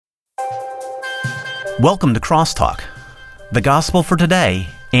Welcome to Crosstalk, the gospel for today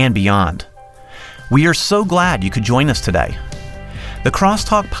and beyond. We are so glad you could join us today. The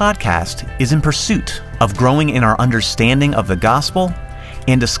Crosstalk podcast is in pursuit of growing in our understanding of the gospel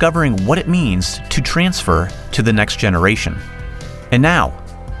and discovering what it means to transfer to the next generation. And now,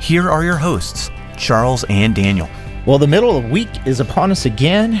 here are your hosts, Charles and Daniel. Well, the middle of the week is upon us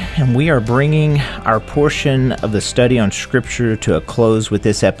again, and we are bringing our portion of the study on Scripture to a close with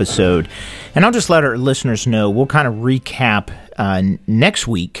this episode. And I'll just let our listeners know, we'll kind of recap next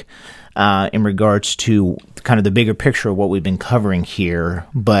week in regards to kind of the bigger picture of what we've been covering here.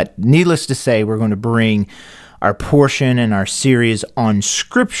 But needless to say, we're going to bring our portion and our series on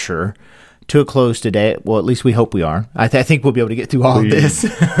Scripture to a close today. Well, at least we hope we are. I think we'll be able to get through all of this.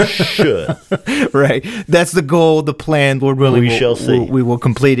 Should. Right. That's the goal, the plan. Lord willing, we shall see. We will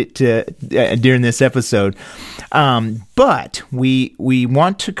complete it during this episode. But we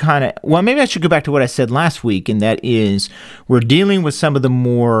want to kind of, well, maybe I should go back to what I said last week, and that is we're dealing with some of the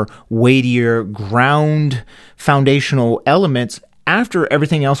more weightier ground foundational elements after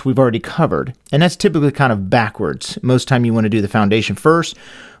everything else we've already covered. And that's typically kind of backwards. Most time you want to do the foundation first.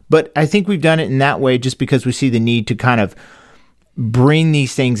 But I think we've done it in that way just because we see the need to kind of bring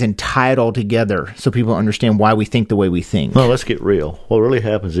these things and tie it all together so people understand why we think the way we think. Well, let's get real. What really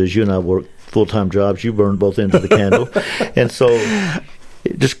happens is you and I work full-time jobs. You burn both ends of the candle. And so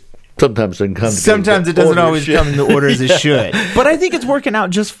it just sometimes it doesn't come. Sometimes it doesn't always come in the order as it should. But I think it's working out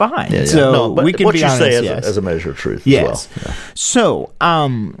just fine. Yeah. So no, but we can what be you honest, say yes. as a measure of truth yes. as well. Yeah. So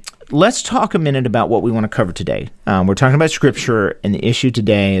let's talk a minute about what we want to cover today. We're talking about Scripture, and the issue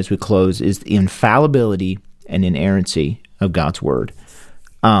today as we close is the infallibility and inerrancy of God's Word.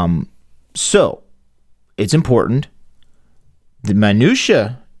 So it's important. The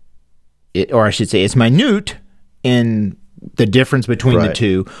minutia, or I should say it's minute in the difference between the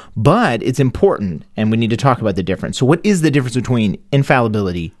two, but it's important, and we need to talk about the difference. So what is the difference between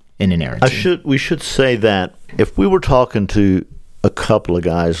infallibility and inerrancy? We should say that if we were talking to a couple of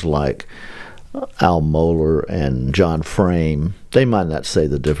guys like Al Mohler and John Frame, they might not say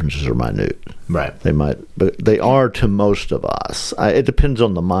the differences are minute. Right. They might, but they are to most of us. It depends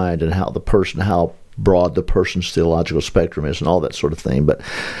on the mind and how broad the person's theological spectrum is and all that sort of thing,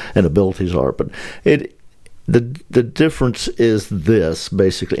 and abilities are. But the difference is this,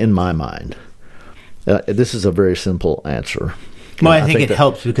 basically, in my mind. This is a very simple answer. Well, I think it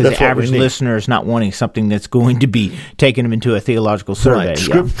helps because the average listener is not wanting something that's going to be taking them into a theological survey. Right.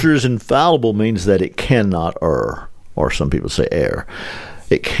 Scripture is infallible means that it cannot err, or some people say err.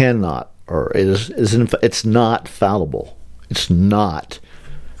 It cannot err. It's not fallible. It's not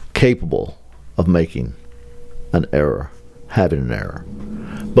capable of making an error, having an error.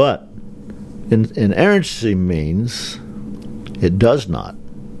 But inerrancy means it does not.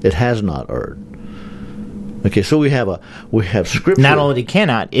 It has not erred. Okay, so we have Scripture. Not only it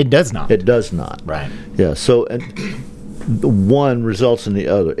cannot, it does not. It does not. Right. Yeah. So the one results in the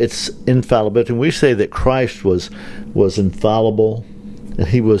other. It's infallibility. And we say that Christ was infallible, and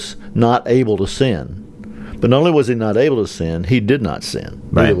he was not able to sin. But not only was he not able to sin, he did not sin.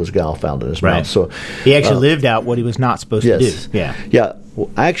 Right. Neither was gall found in his mouth. So he actually lived out what he was not supposed to do. Yeah. Yeah. Well,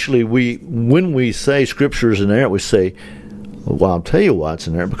 actually, when we say Scripture is inerrant, we say, well, I'll tell you why it's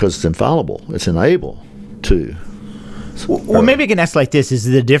inerrant, because it's infallible. It's unable to. Well, maybe I can ask like this: is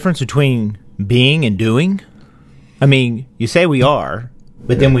the difference between being and doing? I mean, you say we are,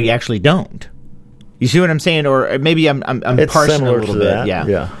 but then we actually don't. You see what I'm saying? Or maybe I'm parsing a little bit. That.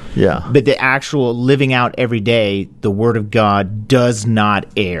 Yeah. But the actual living out every day, the Word of God does not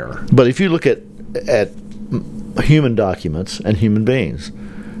err. But if you look at human documents and human beings,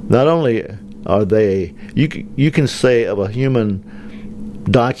 not only are they, you can say of a human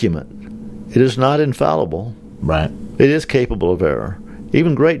document, it is not infallible. Right. It is capable of error.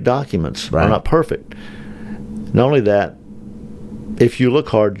 Even great documents are not perfect. Not only that, if you look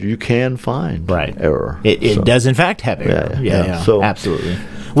hard, you can find error. It does, in fact, have error. Yeah. So, absolutely.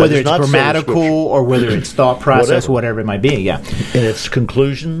 Whether it's grammatical or whether it's thought process, whatever it might be, And its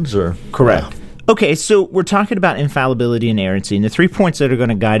conclusions or... Correct. Yeah. Okay, so we're talking about infallibility and inerrancy, and the 3 points that are going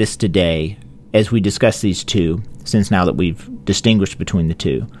to guide us today as we discuss these two, since now that we've distinguished between the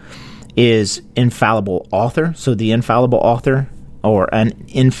two, is infallible author, so the infallible author, or an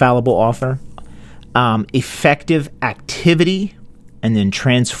infallible author, effective activity, and then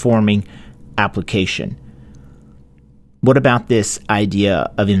transforming application. What about this idea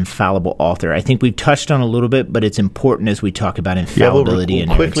of infallible author? I think we've touched on a little bit, but it's important as we talk about infallibility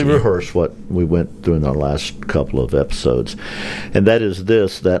and inerrancy. We'll quickly rehearse what we went through in our last couple of episodes, and that is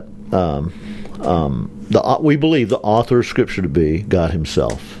this, that we believe the author of Scripture to be God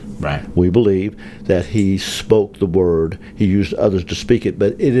himself. Right. We believe that he spoke the word, he used others to speak it,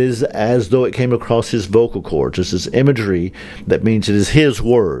 but it is as though it came across his vocal cords. This is imagery that means it is his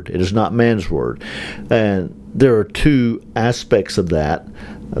word. It is not man's word. And there are two aspects of that.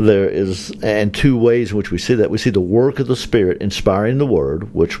 There is, and two ways in which we see that. We see the work of the Spirit inspiring the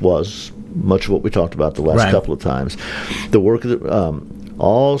Word, which was much of what we talked about the last couple of times. The work of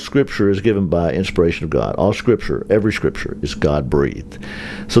all Scripture is given by inspiration of God. All Scripture, every Scripture, is God-breathed.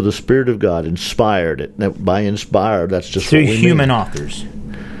 So the Spirit of God inspired it. Now, by inspired, that's just through what we human mean. authors.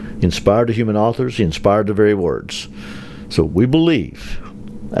 Inspired the human authors, he inspired the very words. So we believe,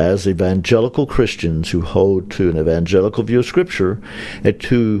 as evangelical Christians who hold to an evangelical view of Scripture and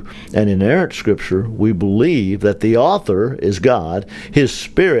to an inerrant Scripture, we believe that the author is God, his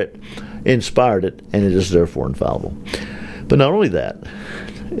Spirit inspired it, and it is therefore infallible. But not only that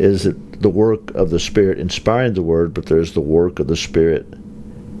is it the work of the Spirit inspiring the Word, but there's the work of the Spirit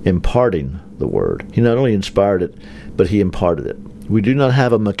imparting the Word. He not only inspired it, but he imparted it. We do not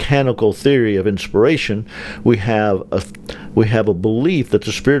have a mechanical theory of inspiration. We have a belief that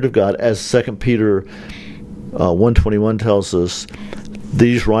the Spirit of God, as 2 Peter 1:21 tells us,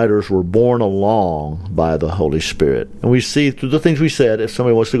 these writers were borne along by the Holy Spirit. And we see through the things we said, if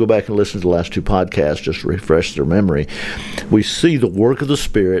somebody wants to go back and listen to the last two podcasts, just to refresh their memory, we see the work of the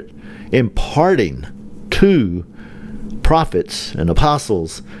Spirit imparting to prophets and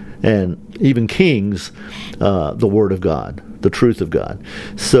apostles and even kings the Word of God, the truth of God.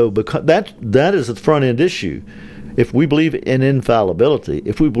 So because that is the front end issue. If we believe in infallibility,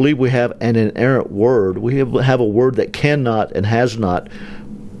 if we believe we have an inerrant word, we have a word that cannot and has not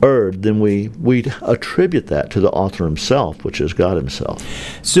erred, then we attribute that to the author himself, which is God himself.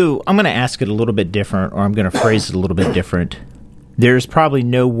 So I'm going to ask it a little bit different, or I'm going to phrase it a little bit different. There's probably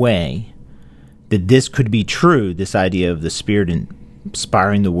no way that this could be true, this idea of the Spirit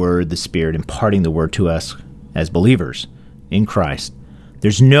inspiring the Word, the Spirit imparting the Word to us as believers in Christ.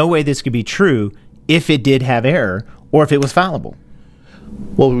 There's no way this could be true if it did have error or if it was fallible.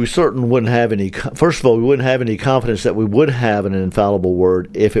 Well, we certainly wouldn't have any, first of all, we wouldn't have any confidence that we would have an infallible word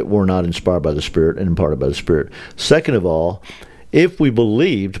if it were not inspired by the Spirit and imparted by the Spirit. Second of all, if we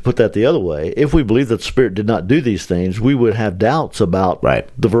believed, to put that the other way, if we believed that the Spirit did not do these things, we would have doubts about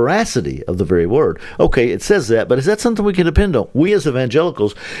the veracity of the very word. Okay, it says that, but is that something we can depend on? We as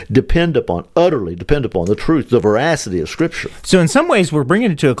evangelicals utterly depend upon the truth, the veracity of Scripture. So in some ways, we're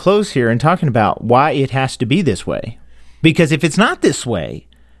bringing it to a close here and talking about why it has to be this way. Because if it's not this way,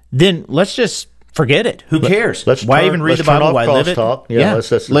 then let's just forget it. Who cares? Why even read the Bible? Why live it? Yeah.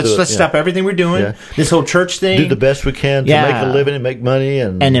 Let's stop everything we're doing. Yeah. This whole church thing. Do the best we can to make a living and make money,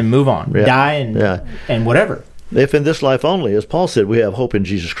 and then move on, die, and whatever. If in this life only, as Paul said, we have hope in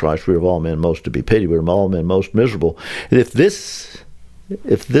Jesus Christ, we are of all men most to be pitied, we are of all men most miserable. And if this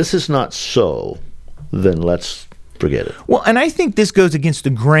is not so, then let's forget it. Well, and I think this goes against the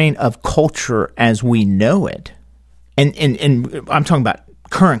grain of culture as we know it, and I'm talking about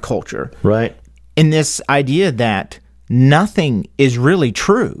current culture, right? In this idea that nothing is really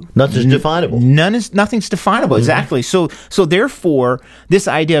true. Nothing's definable. Nothing's definable, exactly. So therefore, this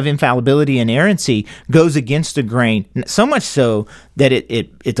idea of infallibility and inerrancy goes against the grain, so much so that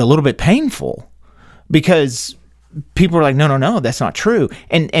it's a little bit painful, because people are like, no, that's not true.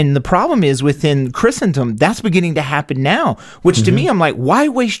 And the problem is, within Christendom, that's beginning to happen now, which to me, I'm like, why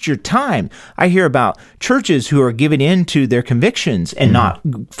waste your time? I hear about churches who are giving in to their convictions and not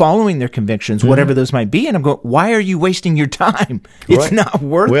following their convictions, whatever those might be. And I'm going, why are you wasting your time? It's not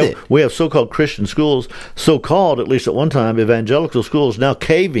worth it. We have so-called Christian schools, at least at one time, evangelical schools, now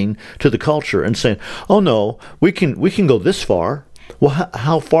caving to the culture and saying, oh no, we can go this far. Well,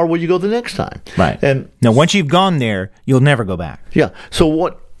 how far will you go the next time? Right. And now, once you've gone there, you'll never go back. Yeah. So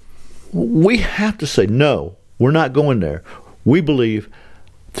what we have to say, no, we're not going there. We believe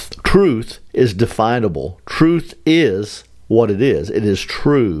truth is definable. Truth is what it is. It is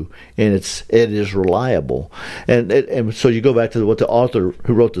true, and it is reliable. And so you go back to what the author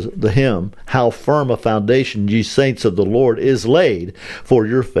who wrote the hymn, how firm a foundation, ye saints of the Lord, is laid for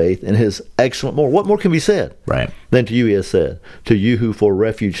your faith in his excellent more. What more can be said? Right. Than to you he has said, to you who for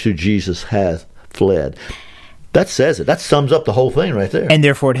refuge to Jesus hath fled. That says it. That sums up the whole thing right there. And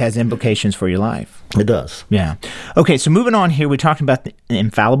therefore it has implications for your life. It does. Yeah. Okay, so moving on here, we talked about the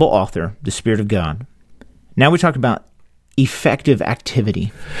infallible author, the Spirit of God. Now we talk about effective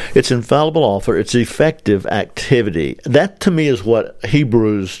activity. It's infallible author. It's effective activity. That to me is what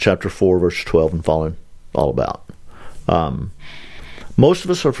Hebrews chapter 4 verse 12 and following all about. Most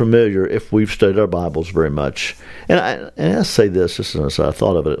of us are familiar, if we've studied our Bibles very much. And I say this, I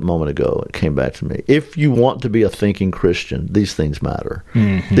thought of it a moment ago. It came back to me. If you want to be a thinking Christian, these things matter.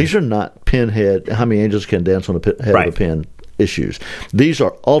 Mm-hmm. These are not pinhead, how many angels can dance on the head of a pin issues. These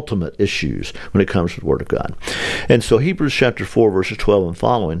are ultimate issues when it comes to the Word of God. And so Hebrews chapter 4, verses 12 and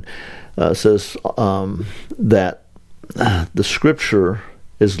following says that the Scripture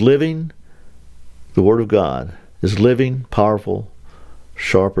is living, the Word of God is living, powerful,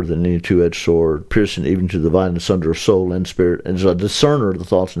 sharper than any two-edged sword, piercing even to the dividing asunder of soul and spirit, and is a discerner of the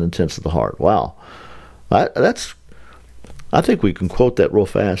thoughts and intents of the heart. Wow. I think we can quote that real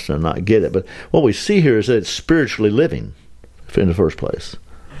fast and not get it. But what we see here is that it's spiritually living in the first place.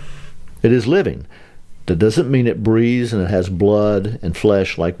 It is living. That doesn't mean it breathes and it has blood and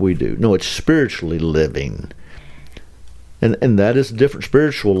flesh like we do. No, it's spiritually living. And that is different.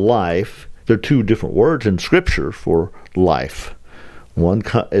 Spiritual life, there are two different words in Scripture for life. One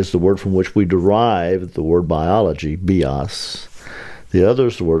is the word from which we derive the word biology, bios. The other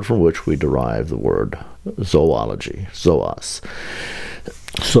is the word from which we derive the word zoology, zoos.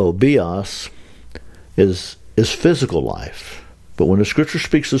 So bios is physical life. But when the Scripture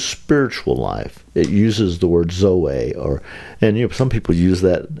speaks of spiritual life, it uses the word zoe, and some people use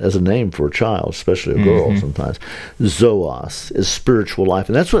that as a name for a child, especially a girl sometimes. Zoos is spiritual life,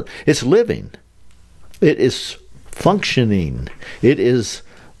 and that's what it's living. It is functioning. It is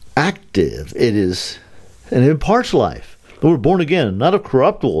active. It imparts life. We're born again, not of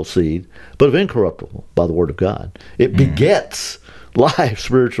corruptible seed, but of incorruptible by the Word of God. It begets life,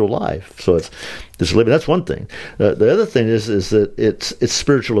 spiritual life. So it's living. That's one thing. The other thing is that it's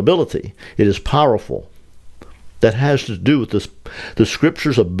spiritual ability. It is powerful. That has to do with the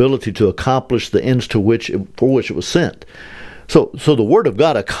Scripture's ability to accomplish the ends for which it was sent. So the Word of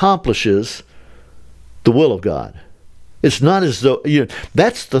God accomplishes the will of God. It's not as though,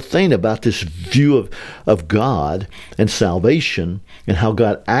 that's the thing about this view of God and salvation and how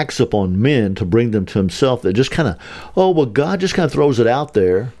God acts upon men to bring them to himself. That just kind of, God just kind of throws it out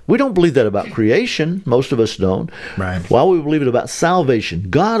there. We don't believe that about creation. Most of us don't. Right. Why we believe it about salvation?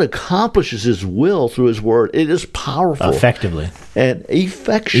 God accomplishes his will through his word. It is powerful. Effectively. And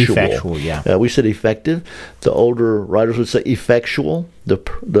effectual. Effectual, yeah. We said effective. The older writers would say effectual.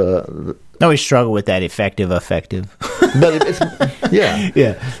 No, we struggle with that effective. But it's,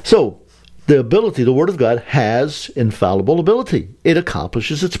 yeah. So the ability, the Word of God has infallible ability. It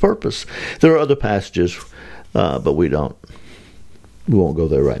accomplishes its purpose. There are other passages, but we won't go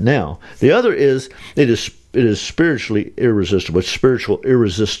there right now. The other is it is spiritually irresistible. It's spiritual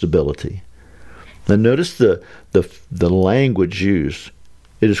irresistibility. Now notice the language used.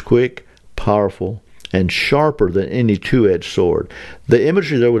 It is quick, powerful, and sharper than any two-edged sword. The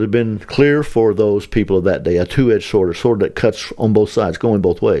imagery there would have been clear for those people of that day. A two-edged sword, a sword that cuts on both sides, going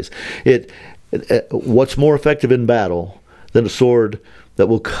both ways. What's more effective in battle than a sword that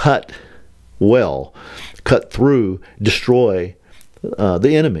will cut through, destroy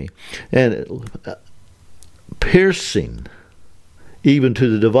the enemy, and piercing, even to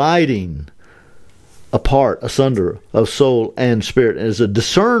the dividing asunder of soul and spirit, and is a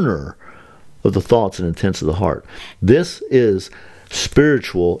discerner of the thoughts and intents of the heart. This is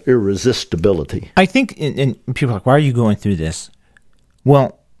spiritual irresistibility. I think, and people are like, why are you going through this?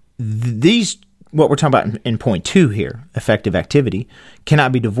 Well, what we're talking about in point 2 here, effective activity,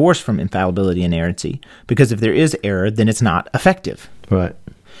 cannot be divorced from infallibility and inerrancy, because if there is error, then it's not effective. Right.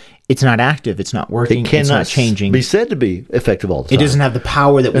 It's not active, it's not working, it's not changing. Be said to be effective all the time. It doesn't have the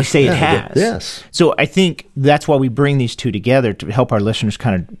power that we say it has. Yes. So I think that's why we bring these two together, to help our listeners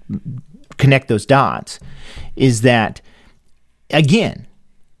kind of connect those dots, is that, again,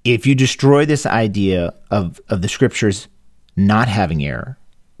 if you destroy this idea of the Scriptures not having error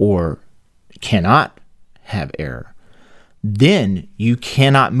or cannot have error, then you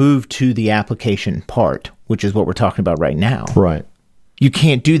cannot move to the application part, which is what we're talking about right now. Right. You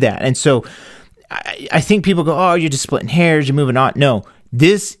can't do that. And so I think people go, oh, you're just splitting hairs, you're moving on. No,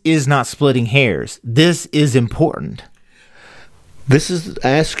 this is not splitting hairs. This is important. This is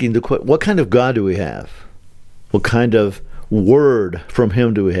asking the question, what kind of God do we have? What kind of word from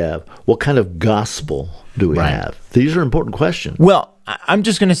him do we have? What kind of gospel do we have? These are important questions. Well, I'm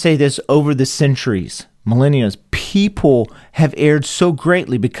just going to say this: over the centuries, millennia, people have erred so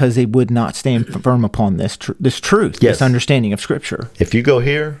greatly because they would not stand firm upon this truth, this understanding of Scripture. If you go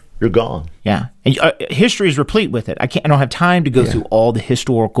here, you're gone. Yeah. And history is replete with it. I don't have time to go through all the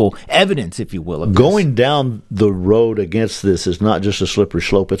historical evidence, if you will, of going down the road against this is not just a slippery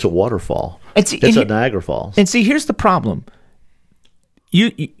slope, it's a waterfall. It's a Niagara Falls. And see, here's the problem.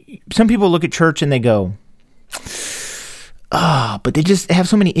 Some people look at church and they go, but they just have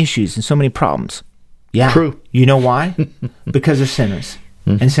so many issues and so many problems. Yeah. True. You know why? Because they're sinners.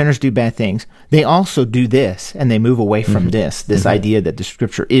 And sinners do bad things. They also do this, and they move away from this idea that the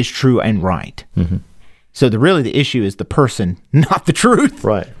Scripture is true and right. So really the issue is the person, not the truth.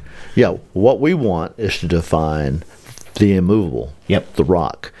 Right. Yeah, what we want is to define the immovable, Yep. the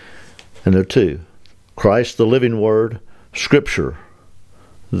rock. And there are two. Christ, the living word, Scripture,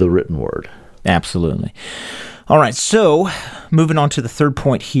 the written word. Absolutely. All right, so moving on to the third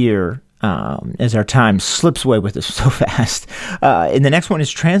point here, as our time slips away with us so fast. And the next one is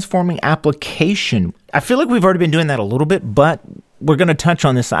transforming application. I feel like we've already been doing that a little bit, but we're going to touch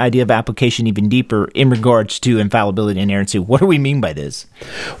on this idea of application even deeper in regards to infallibility and inerrancy. What do we mean by this?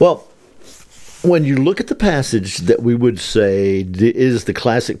 Well, when you look at the passage that we would say is the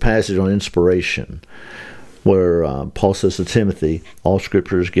classic passage on inspiration, where Paul says to Timothy, all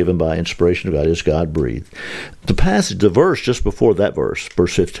Scripture is given by inspiration of God, is God-breathed. The passage, the verse just before that verse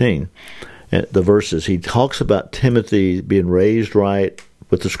 15, the verses, he talks about Timothy being raised right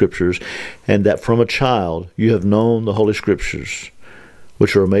with the Scriptures, and that from a child you have known the Holy Scriptures,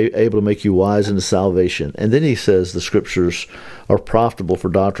 which are able to make you wise into salvation. And then he says the Scriptures are profitable for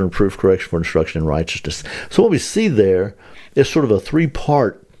doctrine, proof, correction, for instruction in righteousness. So what we see there is sort of a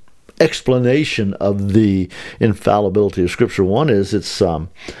three-part explanation of the infallibility of Scripture. One is it's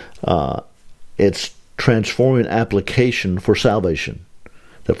transforming application for salvation.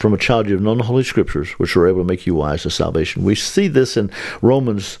 That from a child you have known the Holy Scriptures, which are able to make you wise to salvation. We see this in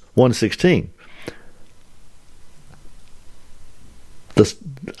Romans 1:16.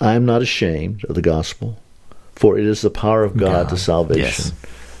 I am not ashamed of the gospel, for it is the power of God to salvation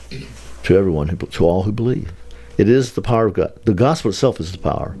to everyone, to all who believe. It is the power of God. The gospel itself is the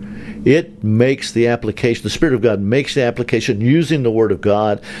power. It makes the application, the Spirit of God makes the application using the Word of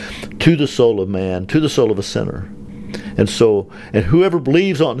God to the soul of man, to the soul of a sinner. And whoever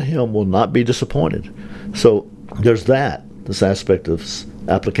believes on Him will not be disappointed. So there's this aspect of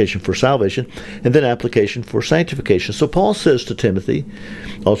application for salvation, and then application for sanctification. So Paul says to Timothy,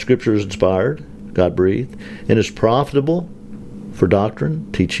 all Scripture is inspired, God-breathed, and is profitable for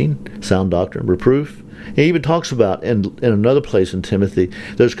doctrine, teaching, sound doctrine, reproof. He even talks about, in another place in Timothy,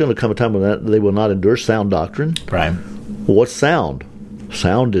 there's going to come a time when they will not endure sound doctrine. Right. Well, what's sound?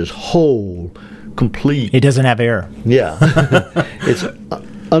 Sound is whole, complete. It doesn't have error. Yeah. It's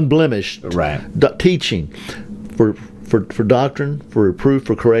unblemished. Right. Teaching for doctrine, for reproof,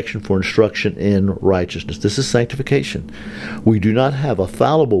 for correction, for instruction in righteousness. This is sanctification. We do not have a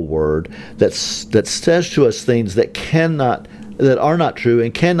fallible word that says to us things that are not true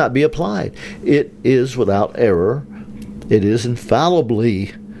and cannot be applied. It is without error. It is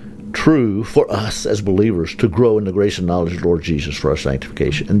infallibly true for us as believers to grow in the grace and knowledge of the Lord Jesus for our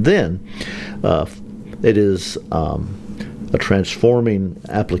sanctification. And then it is a transforming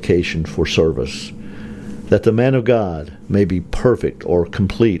application for service, that the man of God may be perfect or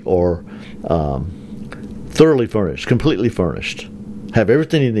complete or thoroughly furnished, completely furnished, have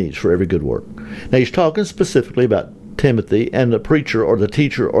everything he needs for every good work. Now he's talking specifically about Timothy and the preacher or the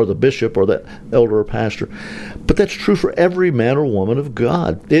teacher or the bishop or the elder or pastor. But that's true for every man or woman of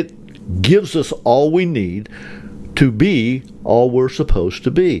God. It gives us all we need to be all we're supposed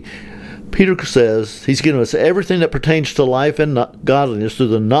to be. Peter says he's given us everything that pertains to life and godliness through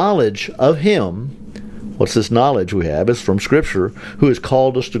the knowledge of Him. What's this knowledge we have? It's from Scripture, who has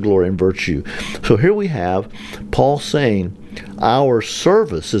called us to glory and virtue. So here we have Paul saying our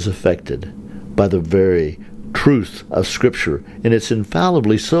service is affected by the very truth of Scripture, and it's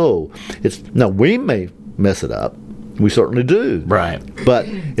infallibly so. Now we may mess it up, we certainly do, right? But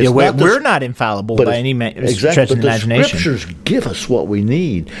we're not infallible by any stretch of the imagination. The Scriptures give us what we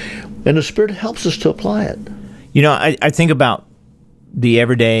need, and the Spirit helps us to apply it. You know, I think about the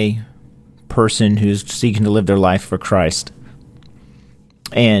everyday person who's seeking to live their life for Christ,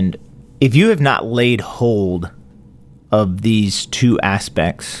 and if you have not laid hold of these two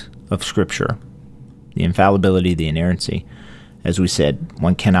aspects of Scripture, the infallibility, the inerrancy, as we said,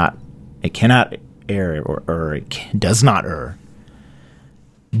 it cannot err or it does not err,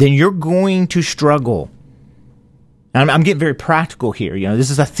 then you're going to struggle. And I'm getting very practical here. You know, this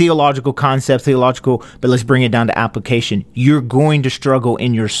is a theological concept, but let's bring it down to application. You're going to struggle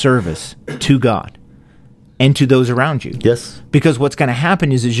in your service to God and to those around you. Yes. Because what's going to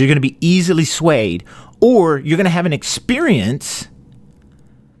happen is you're going to be easily swayed, or you're going to have an experience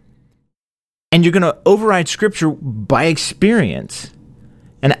and you're going to override Scripture by experience.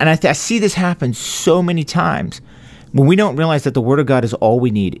 And I see this happen so many times when we don't realize that the Word of God is all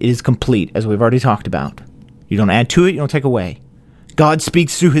we need. It is complete, as we've already talked about. You don't add to it, you don't take away. God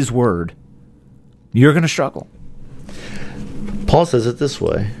speaks through His Word. You're going to struggle. Paul says it this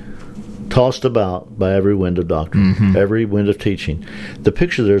way: tossed about by every wind of doctrine, every wind of teaching. The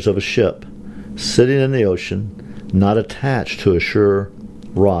picture there is of a ship sitting in the ocean, not attached to a sure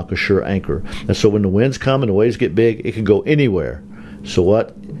rock, a sure anchor. And so when the winds come and the waves get big, it can go anywhere. So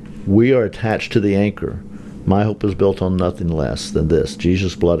what? We are attached to the anchor. My hope is built on nothing less than this: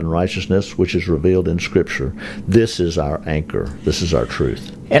 Jesus' blood and righteousness, which is revealed in Scripture. This is our anchor. This is our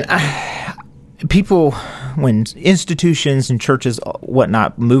truth. And people, when institutions and churches,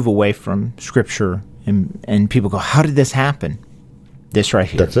 whatnot, move away from Scripture, and people go, how did this happen? This right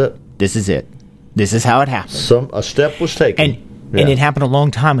here. That's it. This is it. This is how it happened. A step was taken. And it happened a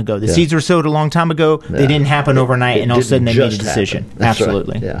long time ago. The seeds were sowed a long time ago. They didn't happen overnight, and all of a sudden they made a decision.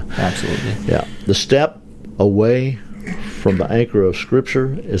 Absolutely. Right. Yeah. Absolutely. Yeah. The step away from the anchor of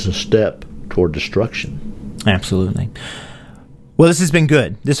Scripture is a step toward destruction. Absolutely. Well, this has been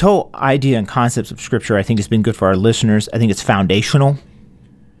good. This whole idea and concepts of Scripture, I think, has been good for our listeners. I think it's foundational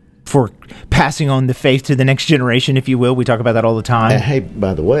for passing on the faith to the next generation, if you will. We talk about that all the time. And hey,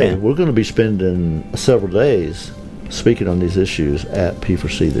 by the way, we're going to be spending several days speaking on these issues at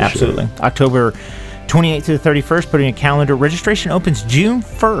P4C this year. Absolutely. October 28th to the 31st, putting a calendar. Registration opens June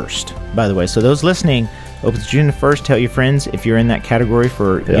 1st, by the way. So those listening, opens June 1st. Tell your friends if you're in that category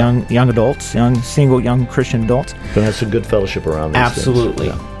for young adults, young Christian adults. Going to have some good fellowship around these Absolutely.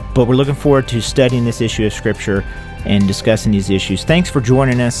 things. Yeah. But we're looking forward to studying this issue of Scripture and discussing these issues. Thanks for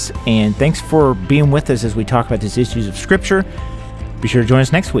joining us, and thanks for being with us as we talk about these issues of Scripture. Be sure to join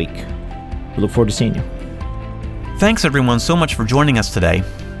us next week. We look forward to seeing you. Thanks everyone so much for joining us today.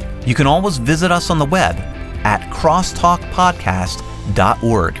 You can always visit us on the web at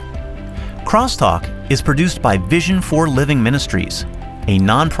crosstalkpodcast.org. Crosstalk is produced by Vision for Living Ministries, a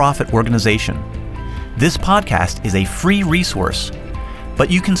nonprofit organization. This podcast is a free resource, but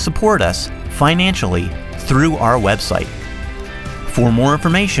you can support us financially through our website. For more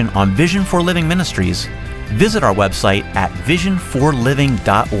information on Vision for Living Ministries, visit our website at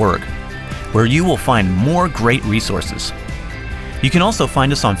visionforliving.org, where you will find more great resources. You can also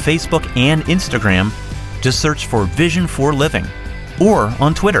find us on Facebook and Instagram. Just search for Vision for Living, or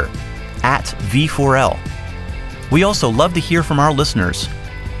on Twitter at V4L. We also love to hear from our listeners.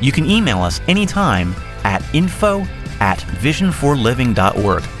 You can email us anytime at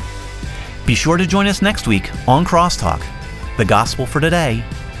info@visionforliving.org. Be sure to join us next week on Crosstalk, the gospel for today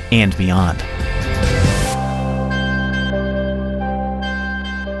and beyond.